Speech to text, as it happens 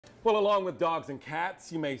Well, along with dogs and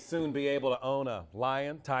cats, you may soon be able to own a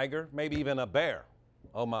lion, tiger, maybe even a bear.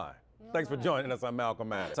 Oh my. Thanks for joining us. I'm Malcolm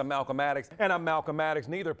Maddox. I'm Malcolm Maddox, and I'm Malcolm Maddox.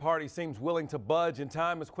 Neither party seems willing to budge, and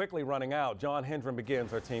time is quickly running out. John Hendren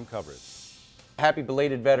begins our team coverage. Happy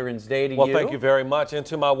belated Veterans Day to you. Well, thank you very much, and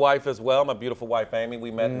to my wife as well, my beautiful wife, Amy.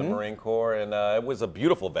 We met in the Marine Corps, and it was a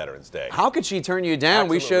beautiful Veterans Day. How could she turn you down?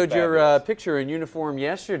 Absolutely we showed fabulous. your picture in uniform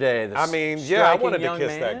yesterday. I mean, yeah, I wanted to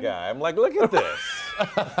kiss that guy. I'm like, look at this.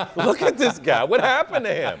 Look at this guy. What happened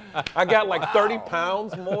to him? I got like 30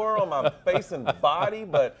 pounds more on my face and body,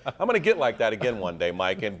 but I'm going to get like that again one day,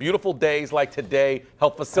 Mike. And beautiful days like today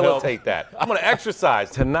help facilitate that. I'm going to exercise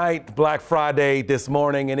tonight, Black Friday this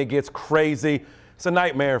morning, and it gets crazy. It's a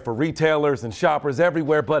nightmare for retailers and shoppers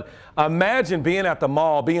everywhere, but imagine being at the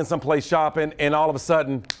mall, being someplace shopping, and all of a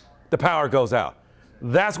sudden the power goes out.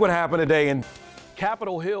 That's what happened today. And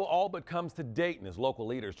Capitol Hill all but comes to Dayton as local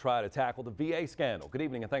leaders try to tackle the VA scandal. Good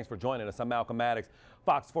evening and thanks for joining us. I'm Malcolm Maddox.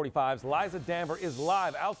 Fox 45's Liza Danver is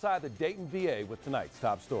live outside the Dayton VA with tonight's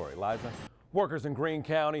top story. Liza. Workers in Greene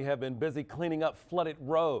County have been busy cleaning up flooded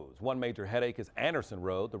roads. One major headache is Anderson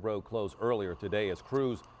Road. The road closed earlier today as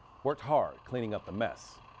crews worked hard cleaning up the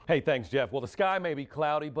mess. Hey, thanks, Jeff. Well, the sky may be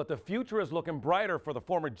cloudy, but the future is looking brighter for the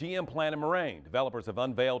former GM plant in Moraine. Developers have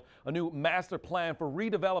unveiled a new master plan for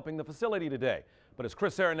redeveloping the facility today. But as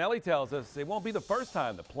Chris Sarinelli tells us, it won't be the first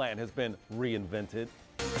time the plant has been reinvented.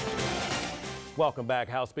 Welcome back.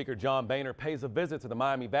 House Speaker John Boehner pays a visit to the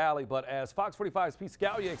Miami Valley, but as Fox 45's Pete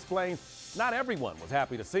Scalia explains, not everyone was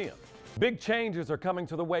happy to see him. Big changes are coming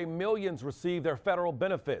to the way millions receive their federal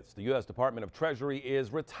benefits. The U.S. Department of Treasury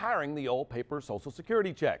is retiring the old paper Social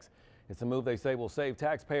Security checks. It's a move they say will save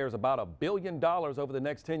taxpayers about $1 billion over the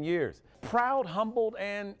next 10 years. Proud, humbled,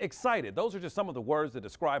 and excited. Those are just some of the words that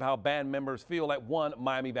describe how band members feel at one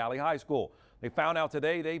Miami Valley High School. They found out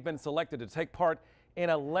today they've been selected to take part in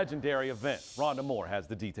a legendary event. Rhonda Moore has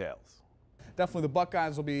the details. Definitely the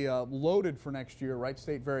Buckeyes will be loaded for next year. Wright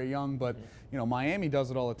State very young, but you know Miami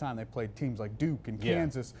does it all the time. They play teams like Duke and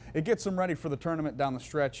Kansas. It gets them ready for the tournament down the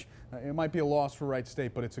stretch. It might be a loss for Wright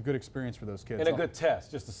State, but it's a good experience for those kids. And a good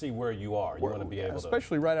test just to see where you are. You want to be able to.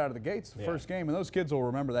 Especially right out of the gates, the first game. And those kids will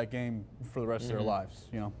remember that game for the rest of their lives,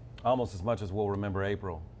 you know. Almost as much as we'll remember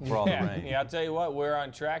April for all the rain. Yeah, I'll tell you what, we're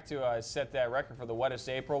on track to set that record for the wettest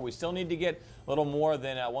April. We still need to get a little more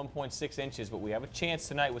than 1.6 inches, but we have a chance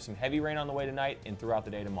tonight with some heavy rain on the way tonight and throughout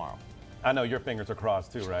the day tomorrow. I know your fingers are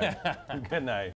crossed too, right? Good night.